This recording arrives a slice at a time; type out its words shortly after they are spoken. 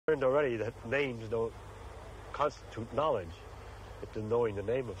learned already that names don't constitute knowledge. If they're knowing the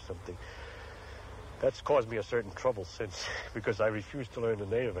name of something. That's caused me a certain trouble since, because I refuse to learn the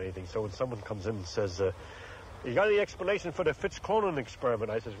name of anything. So when someone comes in and says, you got any explanation for the Fitz-Cronin experiment?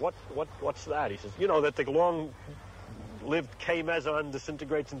 I says, what's that? He says, you know, that the long-lived K-meson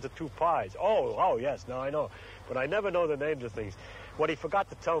disintegrates into 2 pies. Oh, yes, now I know. But I never know the names of things. What he forgot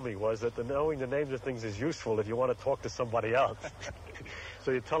to tell me was that knowing the names of things is useful if you want to talk to somebody else.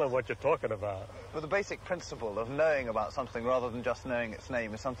 So you tell them what you're talking about. But the basic principle of knowing about something rather than just knowing its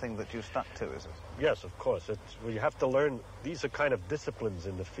name is something that you stuck to, is it? Yes, of course. You have to learn. These are kind of disciplines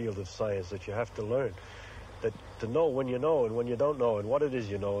in the field of science that you have to learn. That to know when you know and when you don't know, and what it is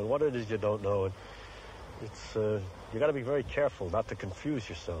you know and what it is you don't know. And it's you got to be very careful not to confuse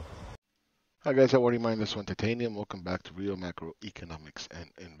yourself. Hi guys, how are you? My name is Titanium. Welcome back to Real Macro Economics and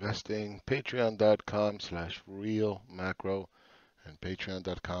Investing. Patreon.com/realmacro and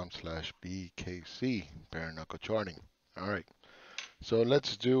patreon.com/BKC, bare knuckle charting. All right, so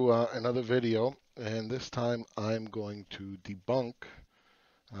let's do another video, and this time I'm going to debunk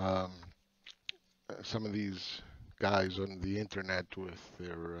some of these guys on the internet with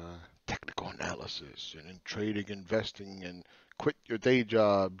their technical analysis and in trading, investing, and quit your day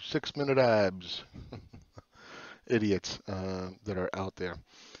job, 6-minute abs. Idiots that are out there.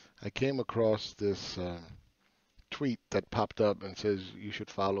 I came across this tweet that popped up and says you should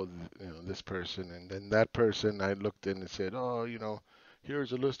follow this person, and then that person I looked in and said, oh,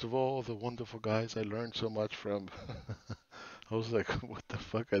 here's a list of all the wonderful guys I learned so much from. I was like, what the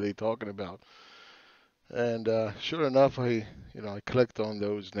fuck are they talking about? And sure enough, I clicked on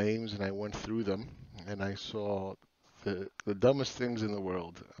those names and I went through them, and I saw the dumbest things in the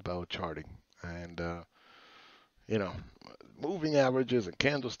world about charting, and moving averages and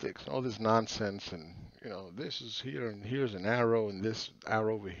candlesticks and all this nonsense, and this is here and here's an arrow, and this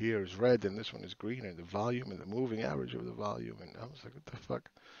arrow over here is red and this one is green, and the volume and the moving average of the volume. And I was like, what the fuck?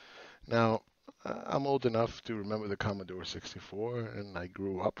 Now I'm old enough to remember the Commodore 64, and I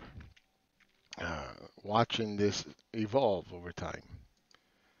grew up watching this evolve over time.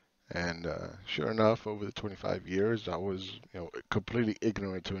 And sure enough, over the 25 years, I was completely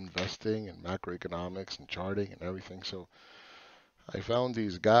ignorant to investing and macroeconomics and charting and everything. So I found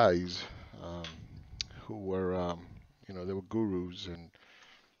these guys who were, they were gurus, and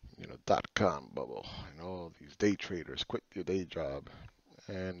 .com bubble, and all these day traders, quit your day job,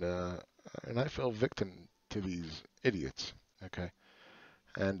 and I fell victim to these idiots. Okay,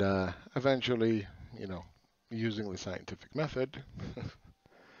 and eventually, using the scientific method.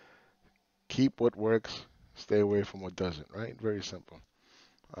 Keep what works, stay away from what doesn't, right? Very simple.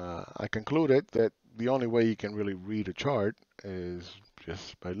 I concluded that the only way you can really read a chart is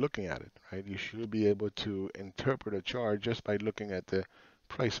just by looking at it, right? You should be able to interpret a chart just by looking at the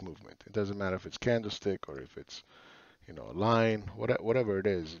price movement. It doesn't matter if it's candlestick or if it's, a line, whatever it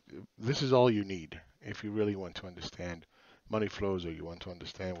is. This is all you need if you really want to understand money flows, or you want to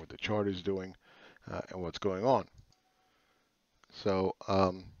understand what the chart is doing and what's going on. So,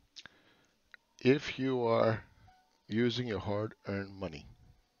 if you are using your hard-earned money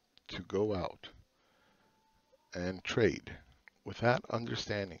to go out and trade without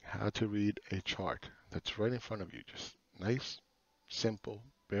understanding how to read a chart that's right in front of you, just nice, simple,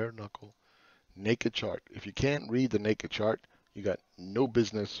 bare knuckle, naked chart. If you can't read the naked chart, you got no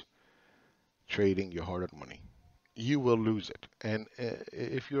business trading your hard-earned money. You will lose it. And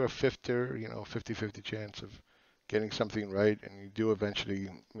if you're a fifter, 50-50 chance of getting something right, and you do eventually,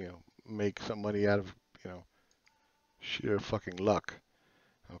 make some money out of, sheer fucking luck,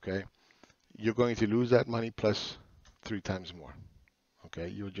 okay? You're going to lose that money plus 3 times more, okay?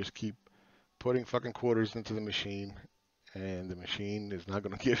 You'll just keep putting fucking quarters into the machine, and the machine is not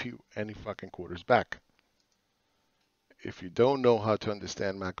going to give you any fucking quarters back. If you don't know how to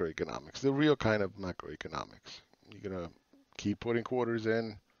understand macroeconomics, the real kind of macroeconomics, you're going to keep putting quarters in,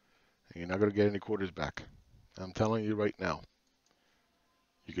 and you're not going to get any quarters back. I'm telling you right now.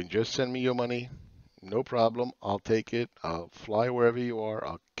 You can just send me your money, no problem. I'll take it. I'll fly wherever you are.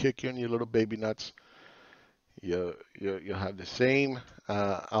 I'll kick you in your little baby nuts. You'll have the same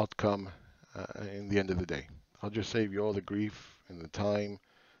outcome in the end of the day. I'll just save you all the grief and the time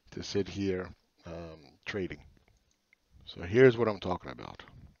to sit here trading. So here's what I'm talking about.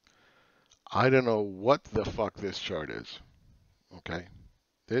 I don't know what the fuck this chart is. Okay,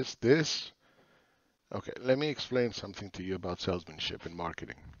 Okay, let me explain something to you about salesmanship and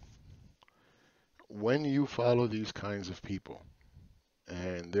marketing. When you follow these kinds of people,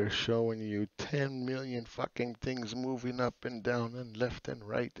 and they're showing you 10 million fucking things moving up and down and left and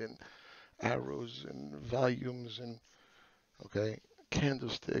right, and arrows and volumes, and okay,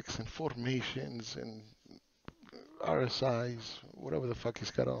 candlesticks and formations and RSIs, whatever the fuck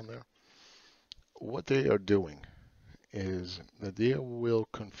he's got on there. What they are doing is that they will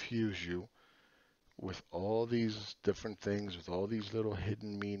confuse you with all these different things, with all these little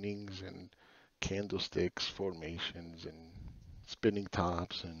hidden meanings and candlesticks, formations, and spinning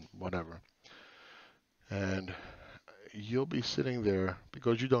tops and whatever. And you'll be sitting there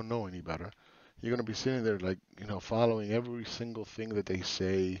because you don't know any better. You're going to be sitting there like, following every single thing that they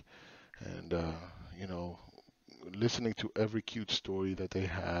say and, listening to every cute story that they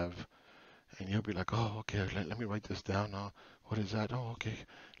have. And you'll be like, oh, okay, let me write this down. What is that? Oh, okay,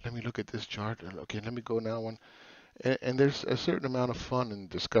 let me look at this chart. Okay, let me go now on. And there's a certain amount of fun in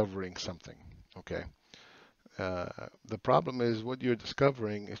discovering something, okay? The problem is what you're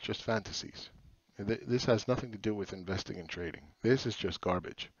discovering is just fantasies. This has nothing to do with investing and trading. This is just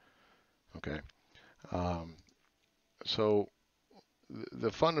garbage, okay? So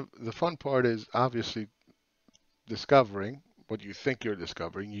the fun part is obviously discovering what you think you're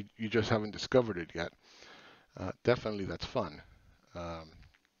discovering. You just haven't discovered it yet. Definitely that's fun.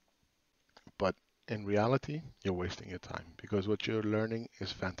 But in reality, you're wasting your time because what you're learning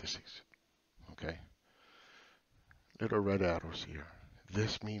is fantasies, okay? Little red arrows here.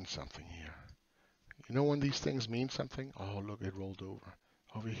 This means something here. You know when these things mean something? Oh, look, it rolled over.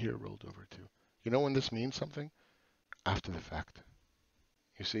 Over here, rolled over too. You know when this means something? After the fact.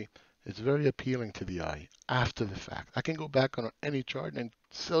 You see, it's very appealing to the eye. After the fact. I can go back on any chart and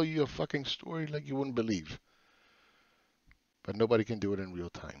sell you a fucking story like you wouldn't believe. But nobody can do it in real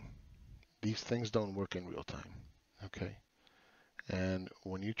time. These things don't work in real time. Okay? And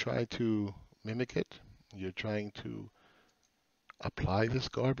when you try to mimic it, you're trying to apply this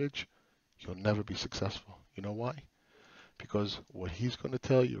garbage, you'll never be successful. You know why? Because what he's going to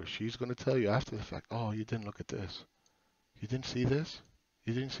tell you or she's going to tell you after the fact, oh, you didn't look at this. You didn't see this?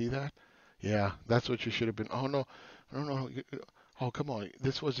 You didn't see that? Yeah, that's what you should have been. Oh, no. No. Oh, come on.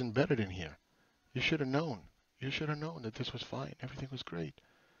 This was embedded in here. You should have known. You should have known that this was fine. Everything was great.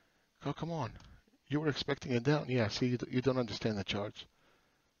 Oh, come on. You were expecting it down. Yeah, see, you don't understand the charts.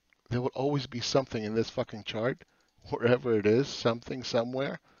 There will always be something in this fucking chart, wherever it is, something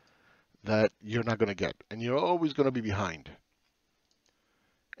somewhere, that you're not going to get. And you're always going to be behind.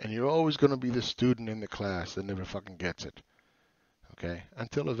 And you're always going to be the student in the class that never fucking gets it. Okay?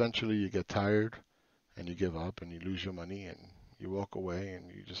 Until eventually you get tired and you give up and you lose your money and you walk away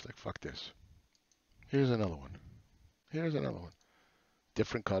and you're just like, fuck this. Here's another one. Here's another one.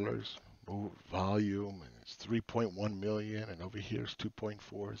 Different colors, volume, and it's 3.1 million, and over here it's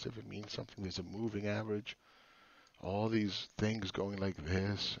 2.4, as if it means something. There's a moving average. All these things going like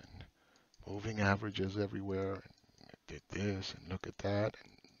this, and moving averages everywhere, and it did this, and look at that,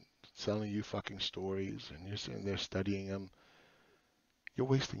 and selling you fucking stories, and you're sitting there studying them. You're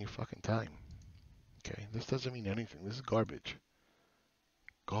wasting your fucking time. Okay? This doesn't mean anything. This is garbage.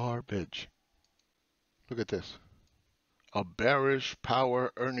 Garbage. Look at this. A bearish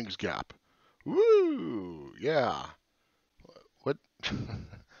power earnings gap. Woo! Yeah. What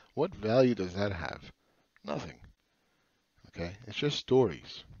what value does that have? Nothing. Okay? It's just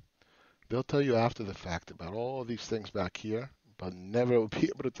stories. They'll tell you after the fact about all these things back here, but never will be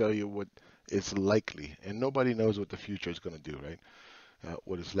able to tell you what is likely. And nobody knows what the future is going to do, right?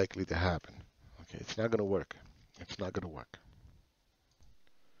 What is likely to happen. Okay? It's not going to work. It's not going to work.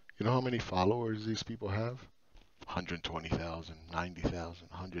 You know how many followers these people have? 120,000, 90,000,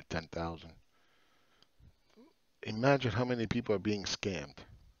 110,000. Imagine how many people are being scammed.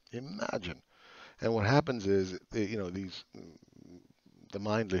 Imagine. And what happens is, the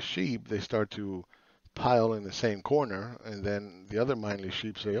mindless sheep, they start to pile in the same corner, and then the other mindless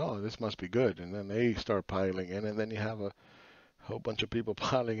sheep say, oh, this must be good. And then they start piling in, and then you have a whole bunch of people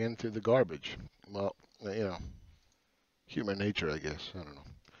piling into the garbage. Well, human nature, I guess. I don't know.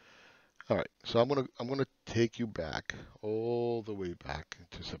 All right, so I'm gonna take you back all the way back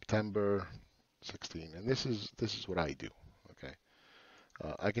to September 16, and this is what I do. Okay,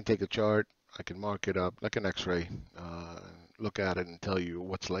 I can take a chart, I can mark it up like an X-ray, look at it, and tell you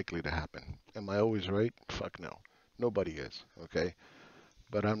what's likely to happen. Am I always right? Fuck no, nobody is. Okay,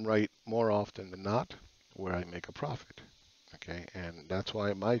 but I'm right more often than not, where I make a profit. Okay, and that's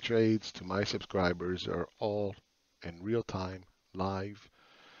why my trades to my subscribers are all in real time, live.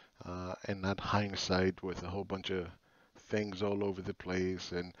 And not hindsight with a whole bunch of things all over the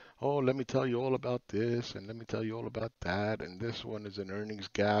place. And, oh, let me tell you all about this, and let me tell you all about that. And this one is an earnings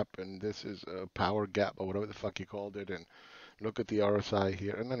gap, and this is a power gap, or whatever the fuck you called it. And look at the RSI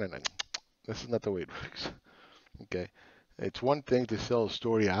here. And no. This is not the way it works. Okay. It's one thing to sell a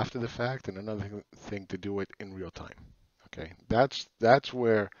story after the fact, and another thing to do it in real time. Okay, that's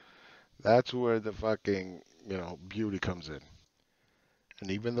where the fucking, beauty comes in.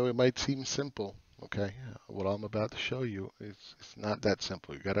 And even though it might seem simple, okay, what I'm about to show you is it's not that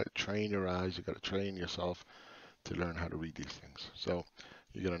simple. You gotta train your eyes, you gotta train yourself to learn how to read these things. So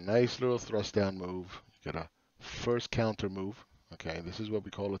you get a nice little thrust down move, you get a first counter move, okay, this is what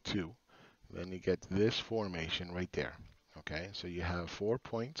we call a two. Then you get this formation right there, okay, so you have 4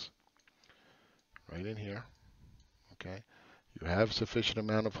 points right in here, okay. You have sufficient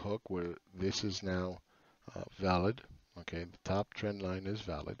amount of hook where this is now valid, okay, the top trend line is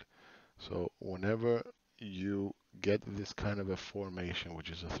valid. So whenever you get this kind of a formation, which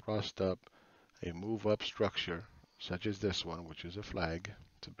is a thrust up, a move up structure, such as this one, which is a flag,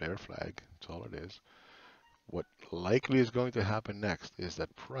 it's a bear flag, that's all it is. What likely is going to happen next is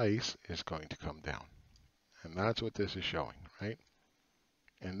that price is going to come down. And that's what this is showing, right?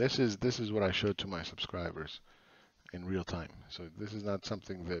 And this is what I showed to my subscribers in real time. So this is not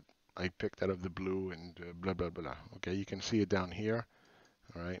something that I picked out of the blue and blah, blah, blah. Okay, you can see it down here.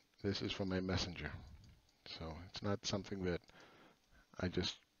 All right, this is from my messenger. So it's not something that I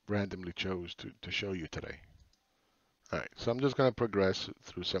just randomly chose to show you today. All right, so I'm just going to progress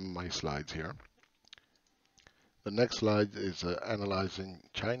through some of my slides here. The next slide is analyzing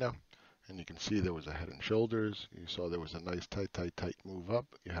China. And you can see there was a head and shoulders. You saw there was a nice tight move up.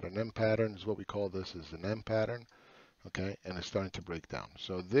 You had an M pattern, is what we call this, is an M pattern. Okay, and it's starting to break down.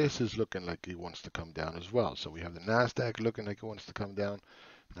 So this is looking like it wants to come down as well. So we have the NASDAQ looking like it wants to come down.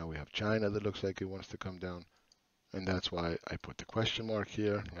 Now we have China that looks like it wants to come down. And that's why I put the question mark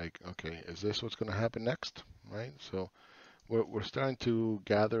here. Like, okay, is this what's going to happen next? Right? So we're starting to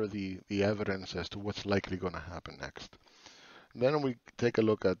gather the evidence as to what's likely going to happen next. Then we take a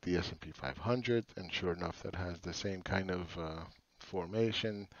look at the S&P 500, and sure enough, that has the same kind of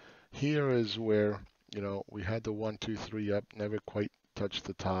formation. Here is where, we had the 1, 2, 3 up, never quite touched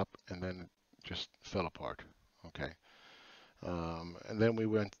the top, and then it just fell apart. Okay. And then we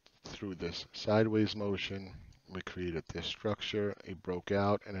went through this sideways motion. We created this structure. It broke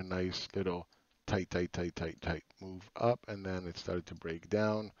out and a nice little tight move up, and then it started to break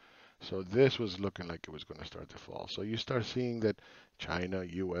down. So this was looking like it was going to start to fall. So you start seeing that China,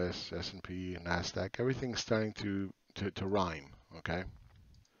 US, S&P, NASDAQ, everything's starting to rhyme, okay?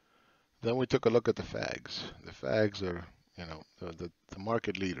 Then we took a look at the FAGs. The FAGs are, the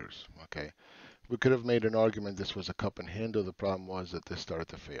market leaders, okay? We could have made an argument this was a cup and handle. The problem was that this started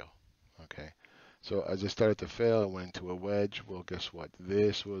to fail, okay? So as it started to fail, it went into a wedge. Well, guess what?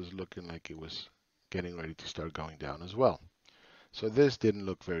 This was looking like it was getting ready to start going down as well. So this didn't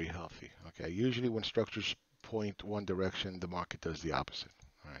look very healthy. Okay, usually when structures point one direction, the market does the opposite.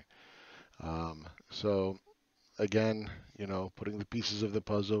 All right. So again, putting the pieces of the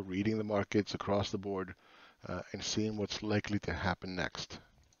puzzle, reading the markets across the board, and seeing what's likely to happen next.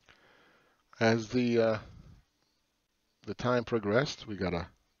 As the time progressed, we got a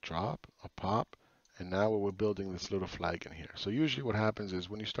drop, a pop, and now we're building this little flag in here. So usually what happens is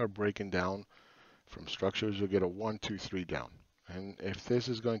when you start breaking down from structures, you'll get a 1, 2, 3 down. And if this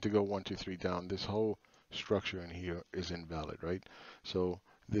is going to go 1, 2, 3 down, this whole structure in here is invalid, right? So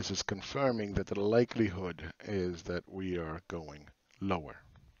this is confirming that the likelihood is that we are going lower.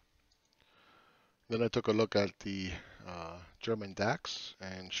 Then I took a look at the German DAX,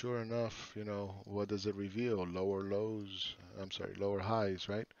 and sure enough, what does it reveal? Lower highs,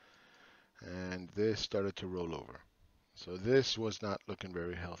 right? And this started to roll over. So this was not looking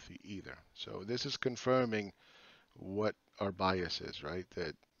very healthy either. So this is confirming what our bias is, right?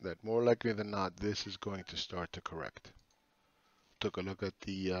 That more likely than not, this is going to start to correct. Took a look at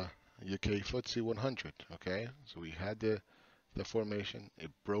the UK FTSE 100, okay? So we had the formation. It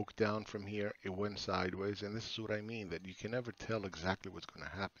broke down from here. It went sideways, and this is what I mean, that you can never tell exactly what's going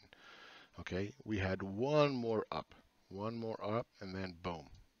to happen, okay? We had one more up, and then boom.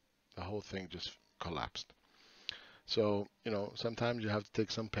 The whole thing just collapsed. So, sometimes you have to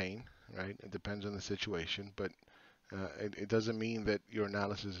take some pain, right? It depends on the situation, but it doesn't mean that your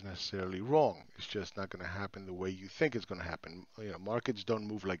analysis is necessarily wrong. It's just not going to happen the way you think it's going to happen. Markets don't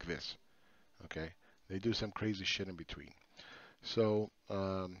move like this, okay? They do some crazy shit in between. So,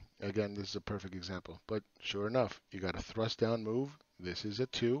 again, this is a perfect example. But sure enough, you got a thrust down move. This is a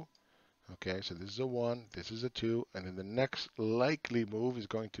 2. Okay, so this is a 1, this is a 2, and then the next likely move is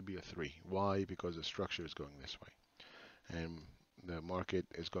going to be a 3. Why? Because the structure is going this way. And the market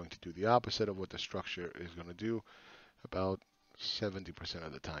is going to do the opposite of what the structure is going to do about 70%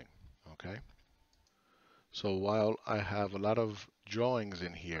 of the time. Okay? So while I have a lot of drawings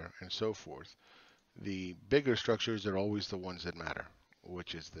in here and so forth, the bigger structures are always the ones that matter,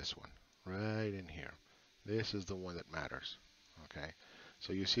 which is this one, right in here. This is the one that matters. Okay.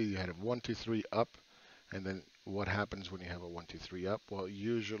 So you see you had a 1, 2, 3 up, and then what happens when you have a 1, 2, 3 up? Well,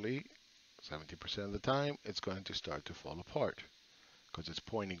 usually 70% of the time it's going to start to fall apart because it's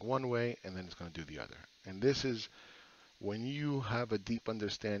pointing one way and then it's going to do the other. And this is when you have a deep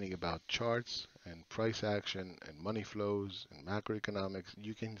understanding about charts and price action and money flows and macroeconomics,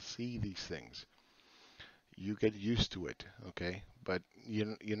 you can see these things. You get used to it, okay? But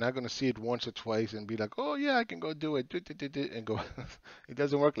you're not going to see it once or twice and be like, oh yeah, I can go do it, and go. It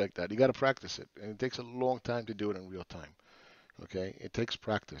doesn't work like that. You got to practice it, and it takes a long time to do it in real time, okay? It takes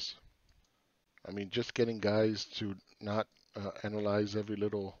practice. I mean, just getting guys to not analyze every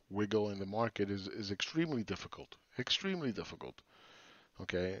little wiggle in the market is extremely difficult. Extremely difficult.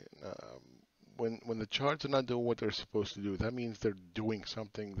 Okay. When the charts are not doing what they're supposed to do, that means they're doing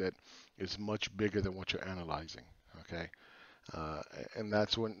something that is much bigger than what you're analyzing. Okay. Uh, and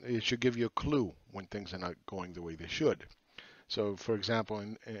that's when it should give you a clue when things are not going the way they should. So, for example,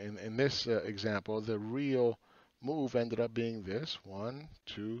 in this example, the real move ended up being this 1,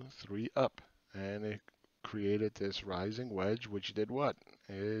 2, 3 up, and it created this rising wedge, which did what?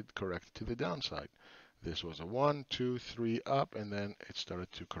 It corrected to the downside. This was a 1, 2, 3 up, and then it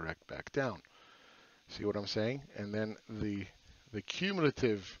started to correct back down. See what I'm saying? And then the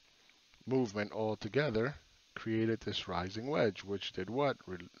cumulative movement altogether created this rising wedge, which did what?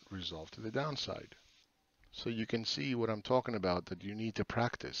 Resolved to the downside. So you can see what I'm talking about, that you need to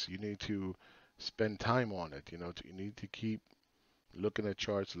practice. You need to spend time on it. You need to keep looking at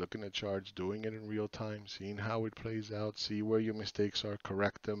charts, doing it in real time, seeing how it plays out, see where your mistakes are,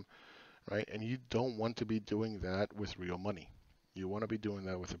 correct them, right? And you don't want to be doing that with real money. You want to be doing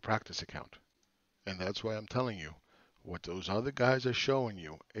that with a practice account. And that's why I'm telling you, what those other guys are showing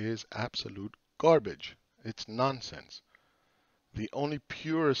you is absolute garbage. It's nonsense. The only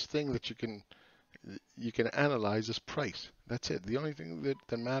purest thing that you can analyze is price. That's it. The only thing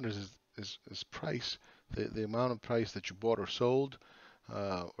that matters is price, the amount of price that you bought or sold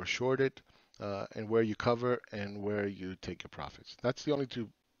or shorted, and where you cover and where you take your profits. That's the only two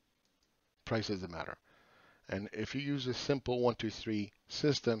prices that matter. And if you use a simple 1, 2, 3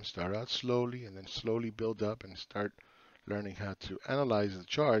 system, start out slowly and then slowly build up and start learning how to analyze the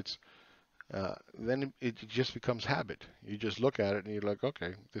charts, then it just becomes habit. You just look at it and you're like,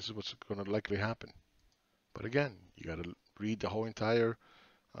 okay, this is what's going to likely happen. But again, you got to read the whole entire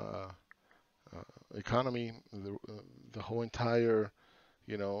uh, economy, the whole entire,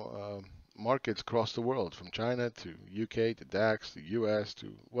 markets across the world, from China to UK to DAX to US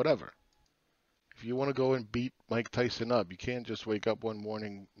to whatever. If you want to go and beat Mike Tyson up, you can't just wake up one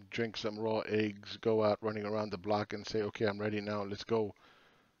morning, drink some raw eggs, go out running around the block and say, okay, I'm ready now. Let's go,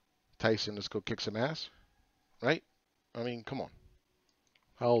 Tyson. Let's go kick some ass. Right? I mean, come on.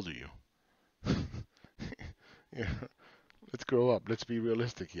 How old are you? Yeah. Let's grow up. Let's be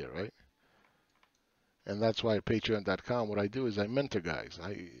realistic here, right? And that's why at patreon.com, what I do is I mentor guys.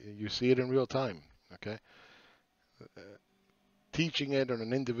 You see it in real time, okay? Uh, Teaching it on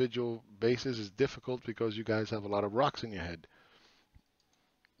an individual basis is difficult because you guys have a lot of rocks in your head.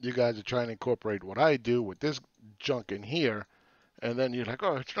 You guys are trying to incorporate what I do with this junk in here, and then you're like,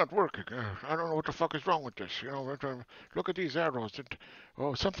 oh, it's not working. I don't know what the fuck is wrong with this. Look at these arrows.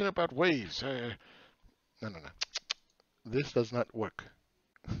 Oh, something about waves. No, no, no. This does not work.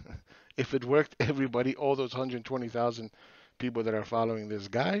 If it worked, everybody, all those 120,000 people that are following this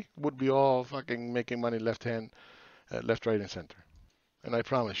guy would be all fucking making money left, right, and center. And I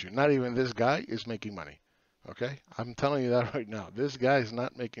promise you, not even this guy is making money. Okay? I'm telling you that right now. This guy is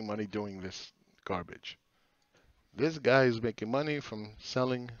not making money doing this garbage. This guy is making money from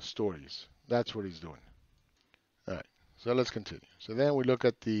selling stories. That's what he's doing. All right. So let's continue. So then we look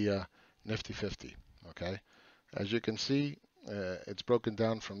at the Nifty 50. Okay? As you can see, it's broken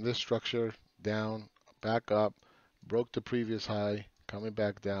down from this structure down, back up, broke the previous high, coming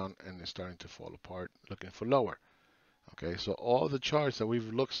back down, and is starting to fall apart, looking for lower. Okay, so all the charts that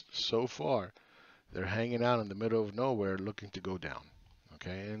we've looked so far, they're hanging out in the middle of nowhere, looking to go down.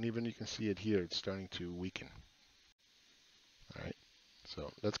 Okay, and even you can see it here, it's starting to weaken. All right,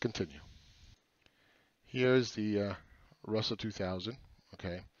 so let's continue. Here's the Russell 2000.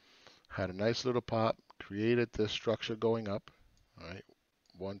 Okay, had a nice little pop, created this structure going up. All right,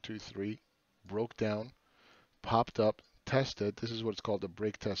 1, 2, 3, broke down, popped up, tested. This is what's called a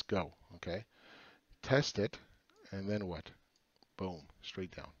break test go. Okay, test it, and then what? Boom,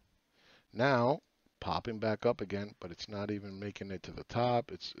 straight down. Now popping back up again, but it's not even making it to the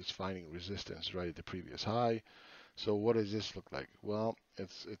top. It's finding resistance right at the previous high. So what does this look like? Well,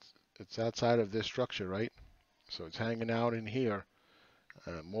 it's outside of this structure, right? So it's hanging out in here.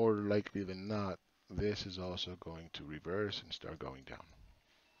 More likely than not, this is also going to reverse and start going down.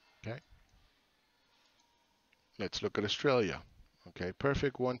 Okay. Let's look at Australia. Okay,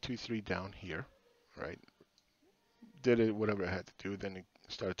 perfect 1, 2, 3 down here, right? Did it whatever it had to do, then it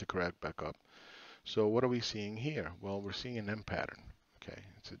started to correct back up. So what are we seeing here? Well, we're seeing an M pattern. Okay,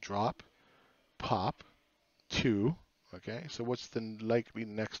 it's a drop, pop, 2. Okay, so what's the likely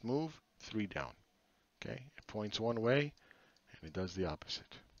next move? 3 down. Okay, it points one way and it does the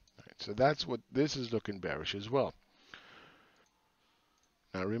opposite. All right, so that's what this is looking bearish as well.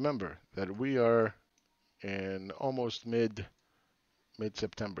 Now remember that we are in almost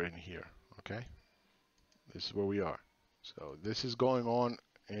mid-September in here. Okay, this is where we are. So this is going on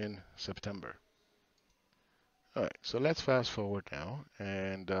in September. All right, so let's fast forward now,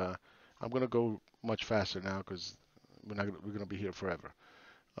 and I'm going to go much faster now because we're going to be here forever.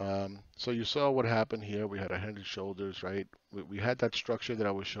 So you saw what happened here. We had a head and shoulders, right? We had that structure that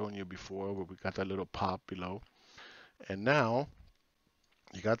I was showing you before, where we got that little pop below, and now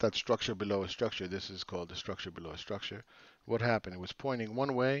you got that structure below a structure. This is called the structure below a structure. What happened? It was pointing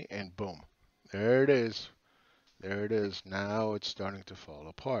one way, and boom, there it is. There it is. Now it's starting to fall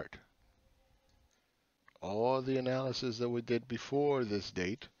apart. All the analysis that we did before this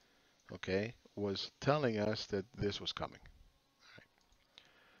date, okay, was telling us that this was coming. Right.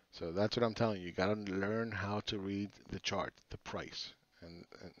 So that's what I'm telling you. You got to learn how to read the chart, the price. And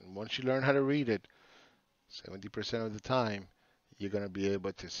once you learn how to read it, 70% of the time, you're going to be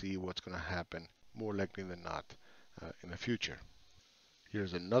able to see what's going to happen more likely than not in the future.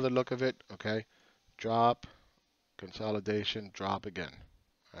 Here's another look of it, okay? Drop, consolidation, drop again.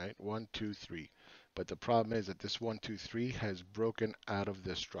 All right, 1, 2, 3. But the problem is that this 1, 2, 3 has broken out of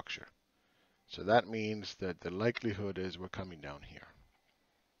this structure. So that means that the likelihood is we're coming down here.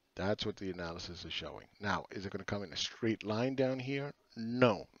 That's what the analysis is showing. Now, is it going to come in a straight line down here?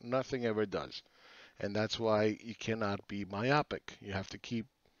 No, nothing ever does. And that's why you cannot be myopic. You have to keep,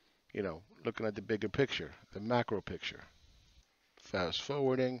 looking at the bigger picture, the macro picture. Fast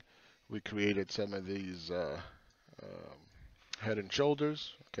forwarding, we created some of these head and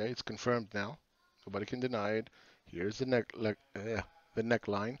shoulders. Okay, it's confirmed now. Nobody can deny it. Here's the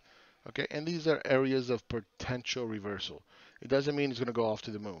neckline. Okay, and these are areas of potential reversal. It doesn't mean it's going to go off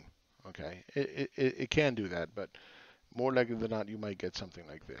to the moon. Okay, it can do that, but more likely than not, you might get something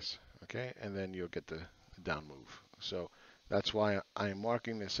like this. Okay, and then you'll get the down move. So that's why I'm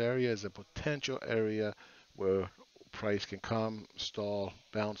marking this area as a potential area where price can come, stall,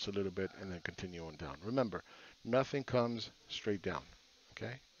 bounce a little bit, and then continue on down. Remember, nothing comes straight down.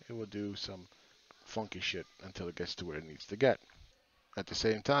 Okay, it will do some funky shit until it gets to where it needs to get. At the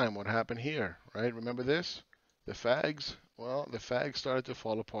same time, what happened here, right? Remember this? The fags? Well, the fags started to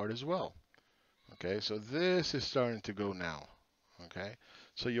fall apart as well. Okay, so this is starting to go now. Okay,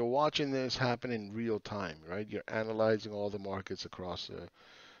 so you're watching this happen in real time, right? You're analyzing all the markets across the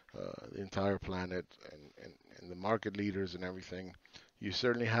entire planet and the market leaders and everything. You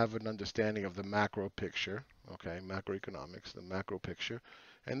certainly have an understanding of the macro picture, okay, macroeconomics, the macro picture,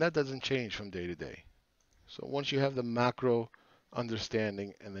 and that doesn't change from day to day. So once you have the macro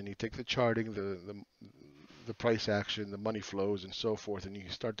understanding, and then you take the charting, the price action, the money flows, and so forth, and you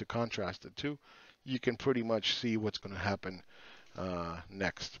start to contrast the two, you can pretty much see what's going to happen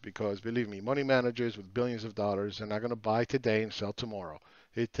next. Because believe me, money managers with billions of dollars are not going to buy today and sell tomorrow.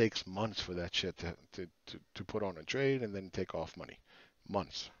 It takes months for that shit to put on a trade and then take off money.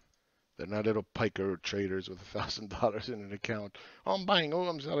 Months. They're not little Piker traders with $1,000 in an account. Oh, I'm buying. Oh,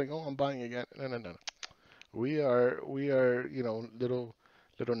 I'm selling. Oh, I'm buying again. No. We are little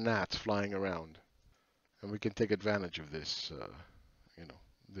gnats flying around, and we can take advantage of this.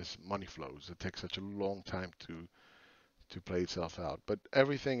 This money flows. It takes such a long time to play itself out. But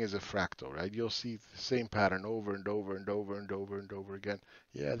everything is a fractal, right? You'll see the same pattern over and over and over and over and over again.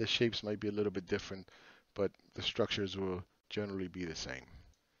 Yeah, the shapes might be a little bit different, but the structures will generally be the same.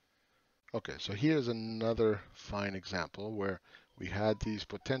 Okay, so here's another fine example where we had these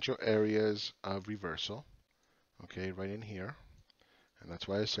potential areas of reversal, okay, right in here. And that's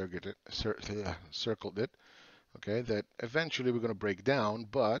why I circled it, okay, that eventually we're going to break down,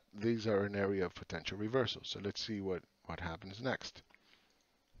 but these are an area of potential reversal. So let's see what happens next.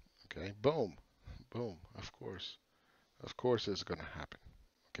 Okay, boom, boom, of course it's going to happen.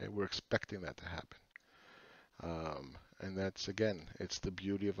 Okay, we're expecting that to happen. And that's, again, it's the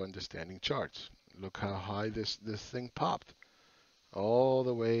beauty of understanding charts. Look how high this thing popped, all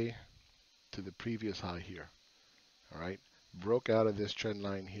the way to the previous high here. All right, broke out of this trend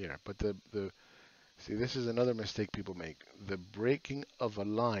line here. But see, this is another mistake people make. The breaking of a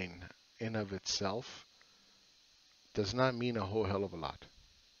line in of itself does not mean a whole hell of a lot.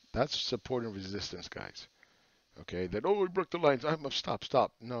 That's support and resistance, guys. Okay, that, oh, we broke the lines.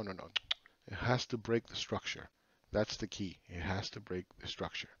 Stop. No, no, no. It has to break the structure. That's the key. It has to break the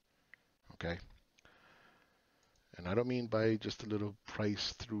structure. Okay? And I don't mean by just a little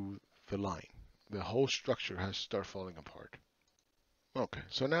price through the line. The whole structure has to start falling apart. Okay,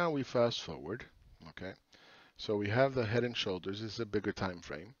 so now we fast forward. Okay, so we have the head and shoulders. This is a bigger time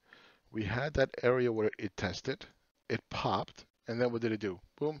frame. We had that area where it tested. It popped. And then what did it do?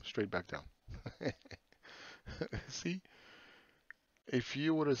 Boom, straight back down. See? If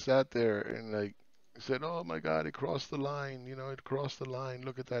you would have sat there and like said, "Oh my God, it crossed the line," it crossed the line.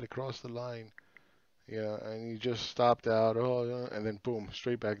 Look at that, it crossed the line. Yeah, and you just stopped out. Oh, yeah, and then boom,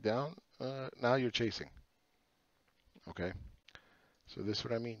 straight back down. Now you're chasing. Okay, so this is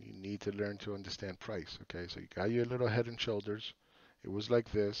what I mean. You need to learn to understand price. Okay, so you got your little head and shoulders. It was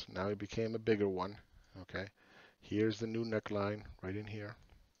like this. Now it became a bigger one. Okay, here's the new neckline right in here,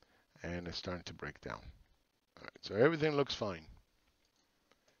 and it's starting to break down. All right, so everything looks fine.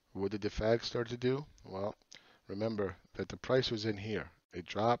 What did the fag start to do? Well, remember that the price was in here. It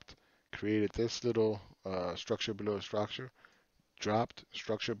dropped, created this little structure below a structure, dropped,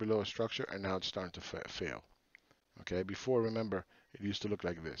 structure below a structure, and now it's starting to fail. Okay, before, remember, it used to look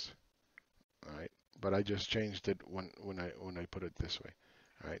like this. All right, but I just changed it when I put it this way.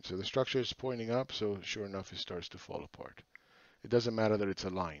 All right, so the structure is pointing up, so sure enough, it starts to fall apart. It doesn't matter that it's a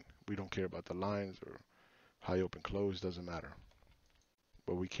line. We don't care about the lines or high open close, doesn't matter.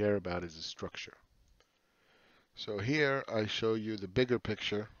 What we care about is the structure. So here I show you the bigger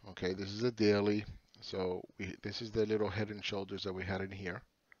picture. Okay, this is a daily. So this is the little head and shoulders that we had in here.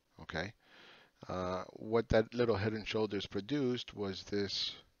 Okay, what that little head and shoulders produced was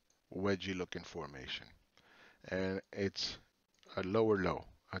this wedgie looking formation, and it's a lower low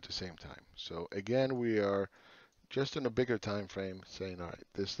at the same time. So again, we are just in a bigger time frame saying, all right,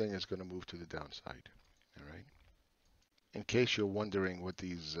 this thing is going to move to the downside. All right. In case you're wondering what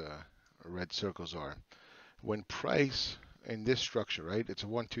these red circles are, when price in this structure, right, it's a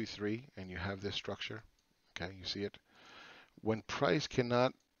 1, 2, 3, and you have this structure, okay, you see it? When price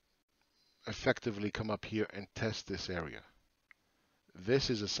cannot effectively come up here and test this area, this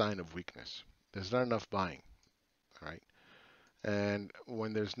is a sign of weakness. There's not enough buying, all right? And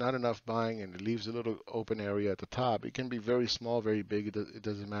when there's not enough buying and it leaves a little open area at the top, it can be very small, very big, it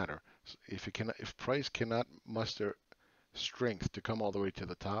doesn't matter. If price cannot muster strength to come all the way to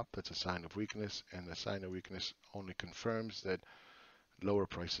the top, that's a sign of weakness, and the sign of weakness only confirms that lower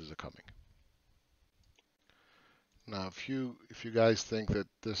prices are coming. Now, if you guys think that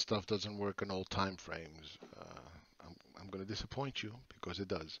this stuff doesn't work in old time frames, I'm going to disappoint you because it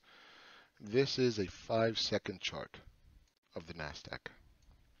does. This is a 5-second chart of the NASDAQ.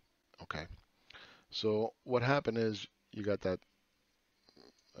 Okay, so what happened is you got that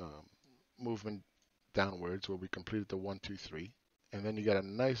movement downwards where we completed the 1, 2, 3, and then you got a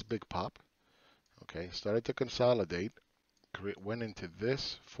nice big pop. Okay, started to consolidate, went into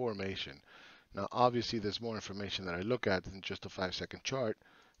this formation. Now, obviously, there's more information that I look at than just a 5-second chart,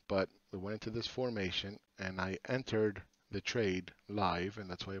 but we went into this formation, and I entered the trade live, and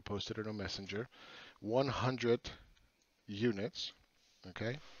that's why I posted it on Messenger. 100 units,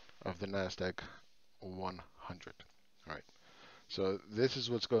 okay, of the NASDAQ 100. All right, so this is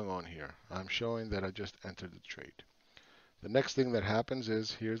what's going on here. I'm showing that I just entered the trade. The next thing that happens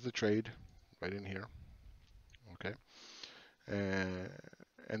is here's the trade right in here, okay,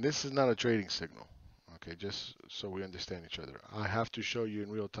 and this is not a trading signal, okay, just so we understand each other. I have to show you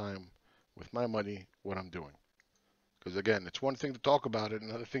in real time with my money what I'm doing, because again, it's one thing to talk about it,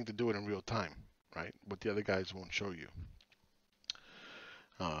 another thing to do it in real time, right? But the other guys won't show you.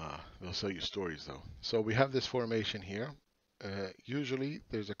 They'll sell you stories though. So we have this formation here. Usually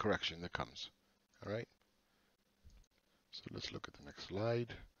there's a correction that comes, all right? So let's look at the next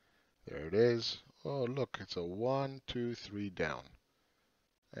slide. There it is. Oh, look, it's a 1, 2, 3 down.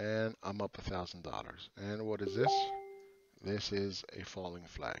 And I'm up $1,000. And what is this? This is a falling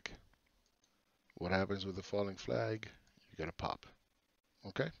flag. What happens with the falling flag? You get a pop.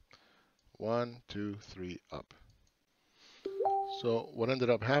 Okay? 1, 2, 3 up. So what ended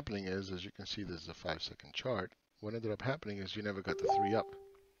up happening is, as you can see, this is a 5-second chart. What ended up happening is you never got the 3 up.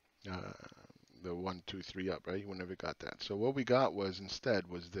 The 1, 2, 3 up, right? You never got that. So what we got was instead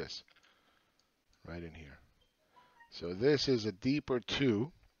was this right in here. So this is a deeper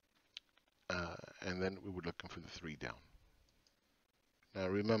 2, and then we were looking for the 3 down. Now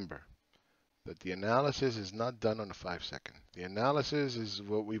remember that the analysis is not done on a 5-second. The analysis is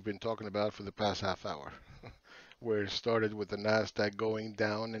what we've been talking about for the past half hour, where it started with the NASDAQ going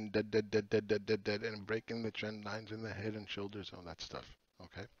down and dead, and breaking the trend lines in the head and shoulders, all that stuff.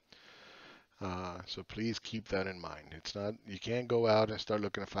 Okay. So please keep that in mind. It's not, you can't go out and start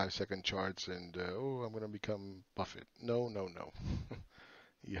looking at 5-second charts and, oh, I'm going to become Buffett. No, no, no.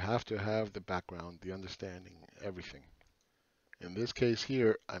 You have to have the background, the understanding, everything. In this case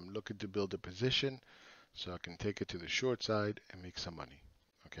here, I'm looking to build a position so I can take it to the short side and make some money.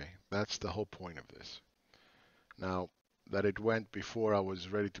 Okay, that's the whole point of this. Now, that it went before I was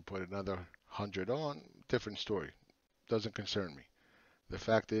ready to put another 100 on, different story. Doesn't concern me. The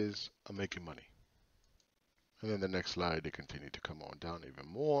fact is, I'm making money. And then the next slide, they continue to come on down even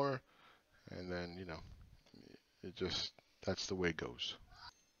more. And then, it just, that's the way it goes.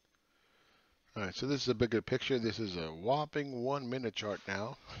 All right, so this is a bigger picture. This is a whopping 1 minute chart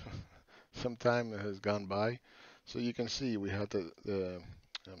now. Some time has gone by. So you can see we had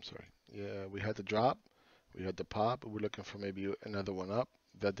we had the drop, we had the pop. We're looking for maybe another one up.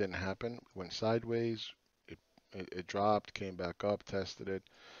 That didn't happen. Went sideways. It dropped, came back up, tested it.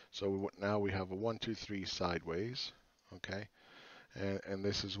 So now we have a 1, 2, 3 sideways. Okay, and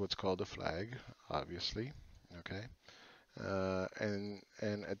this is what's called a flag, obviously. Okay. And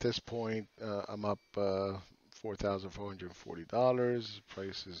at this point, I'm up $4,440.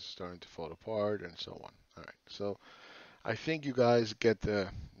 Price is starting to fall apart, and so on. All right, so I think you guys get the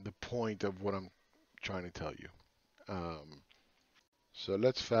point of what I'm trying to tell you. So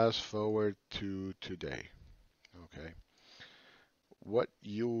let's fast forward to today. Okay, what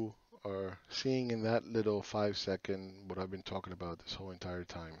you are seeing in that little 5-second, what I've been talking about this whole entire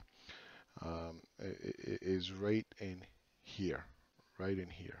time, is right in here, right in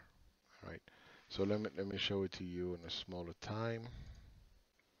here. All right. So let me show it to you in a smaller time.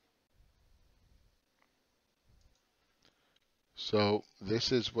 So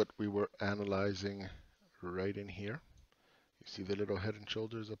this is what we were analyzing right in here. You see the little head and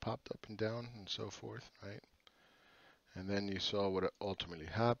shoulders that popped up and down and so forth, right? And then you saw what ultimately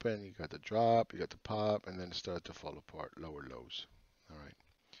happened. You got the drop, you got the pop, and then it started to fall apart, lower lows. All right.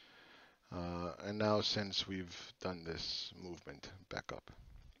 And now since we've done this movement back up.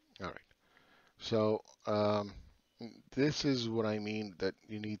 All right. So this is what I mean, that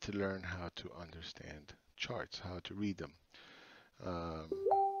you need to learn how to understand charts, how to read them. All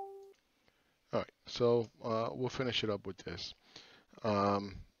right, so we'll finish it up with this.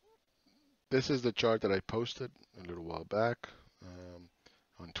 This is the chart that I posted a little while back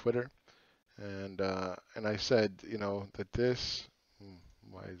on Twitter, and I said, that this.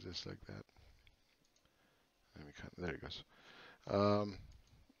 Why is this like that? There it goes.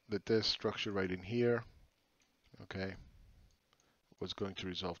 That this structure right in here, okay, was going to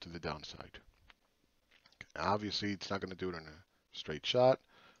resolve to the downside. Obviously, it's not going to do it in a straight shot.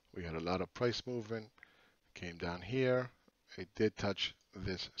 We had a lot of price movement. Came down here. It did touch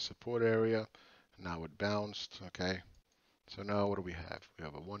this support area. Now it bounced. Okay. So now what do we have? We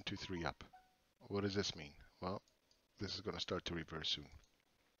have a 1, 2, 3 up. What does this mean? Well, this is going to start to reverse soon.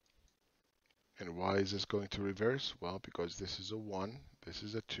 And why is this going to reverse? Well, because this is a 1, this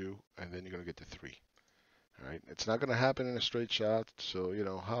is a 2, and then you're going to get the 3. All right. It's not going to happen in a straight shot. So,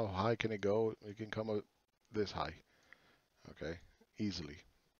 how high can it go? It can come up this high. Okay. Easily.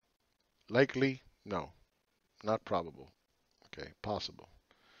 Likely? No. Not probable. Okay. Possible.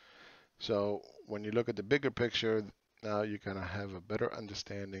 So when you look at the bigger picture, now you kind of have a better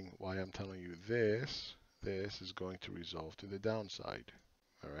understanding why I'm telling you this is going to resolve to the downside.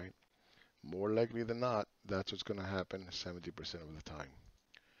 All right. More likely than not, that's what's going to happen 70% of the time.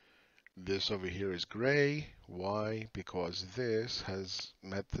 This over here is gray. Why? Because this has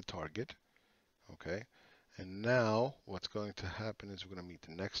met the target. Okay. And now what's going to happen is we're going to meet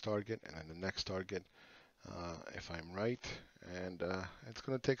the next target and then the next target, if I'm right. And it's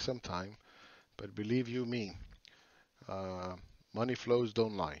going to take some time. But believe you me, money flows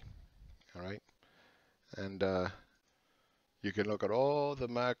don't lie. All right. And you can look at all the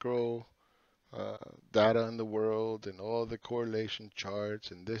macro data in the world and all the correlation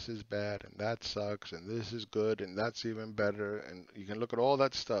charts, and this is bad and that sucks and this is good and that's even better, and you can look at all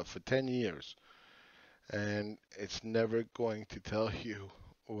that stuff for 10 years and it's never going to tell you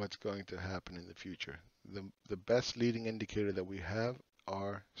what's going to happen in the future. The best leading indicator that we have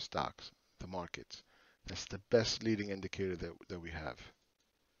are stocks, the markets. That's the best leading indicator that we have.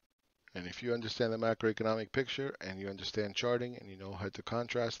 And if you understand the macroeconomic picture and you understand charting and you know how to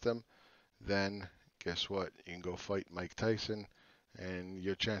contrast them, then guess what? You can go fight Mike Tyson and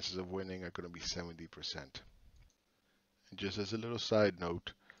your chances of winning are going to be 70%. And just as a little side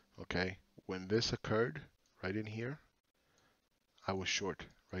note, okay, when this occurred right in here, I was short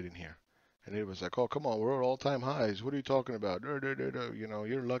right in here. And it was like, oh, come on, we're at all-time highs. What are you talking about?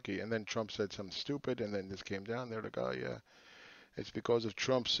 You're lucky. And then Trump said something stupid, and then this came down. They're like, oh, yeah. It's because of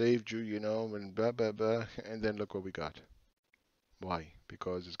Trump saved you, you know, and blah, blah, blah. And then look what we got. Why?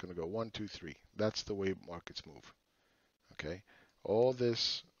 Because it's going to go 1, 2, 3. That's the way markets move. Okay? All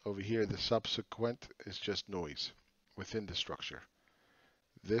this over here, the subsequent, is just noise within the structure.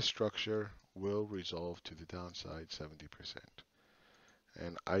 This structure will resolve to the downside 70%.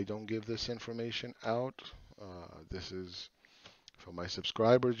 And I don't give this information out. This is for my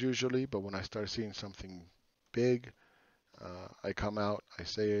subscribers usually, but when I start seeing something big, I come out, I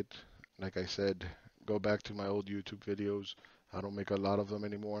say it. Like I said, go back to my old YouTube videos. I don't make a lot of them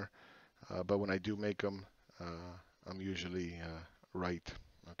anymore, but when I do make them, I'm usually right.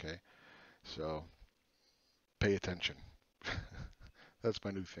 Okay, so pay attention. That's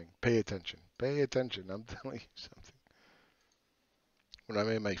my new thing. Pay attention. Pay attention. I'm telling you something. When I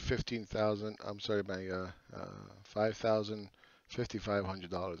made my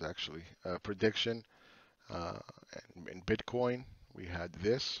 $5,500 actually prediction in Bitcoin, we had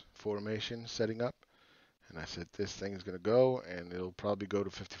this formation setting up, and I said this thing is going to go, and it'll probably go to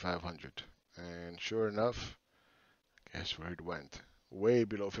 5,500. And sure enough, guess where it went? Way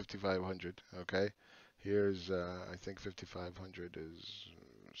below 5,500. Okay, here's I think 5,500 is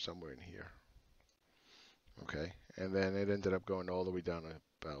somewhere in here. Okay, and then it ended up going all the way down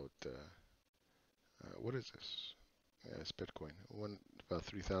about what is this? Yeah, it's Bitcoin. About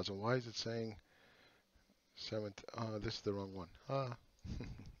 3,000. Why is it saying 7? Oh, this is the wrong one.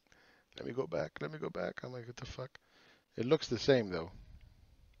 Let me go back. Let me go back. I'm like, what the fuck? It looks the same though.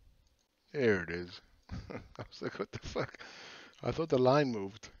 There it is. I was like, what the fuck? I thought the line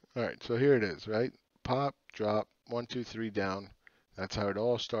moved. All right, so here it is, right? Pop, drop, 1, 2, 3 down. That's how it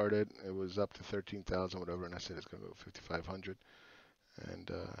all started. It was up to 13,000, whatever, and I said it's going to go 5,500.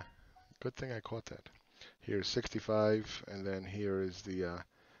 And good thing I caught that. Here's 65, and then here is the,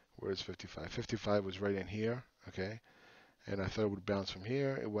 where's 55? 55 was right in here, okay? And I thought it would bounce from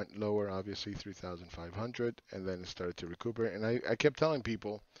here. It went lower, obviously, 3,500, and then it started to recuperate. And I kept telling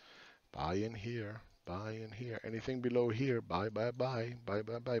people, buy in here, buy in here. Anything below here, buy, buy, buy, buy,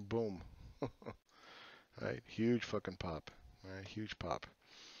 buy, buy, boom. Right? Huge fucking pop. Right? Huge pop.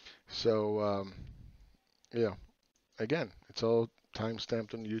 So, yeah. Again, it's all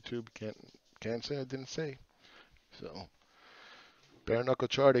time-stamped on YouTube. Can't say I didn't say. So, bare knuckle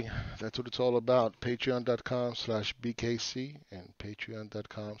charting. That's what it's all about. Patreon.com/BKC and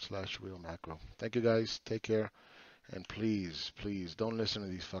Patreon.com/RealMacro. Thank you guys. Take care. And please, please don't listen to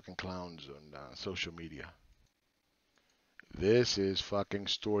these fucking clowns on social media. This is fucking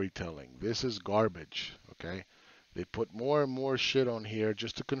storytelling. This is garbage, okay? They put more and more shit on here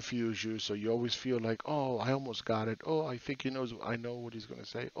just to confuse you, so you always feel like, oh, I almost got it. Oh, I think he knows. I know what he's going to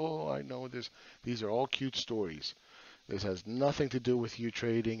say. Oh, I know this. These are all cute stories. This has nothing to do with you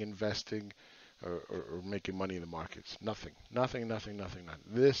trading, investing, or making money in the markets. Nothing. Nothing, nothing, nothing, nothing.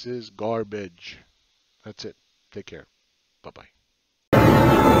 This is garbage. That's it. Take care. Bye-bye.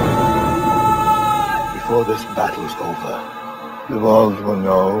 Before this battle's over, the world will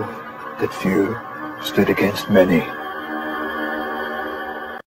know that few stood against many.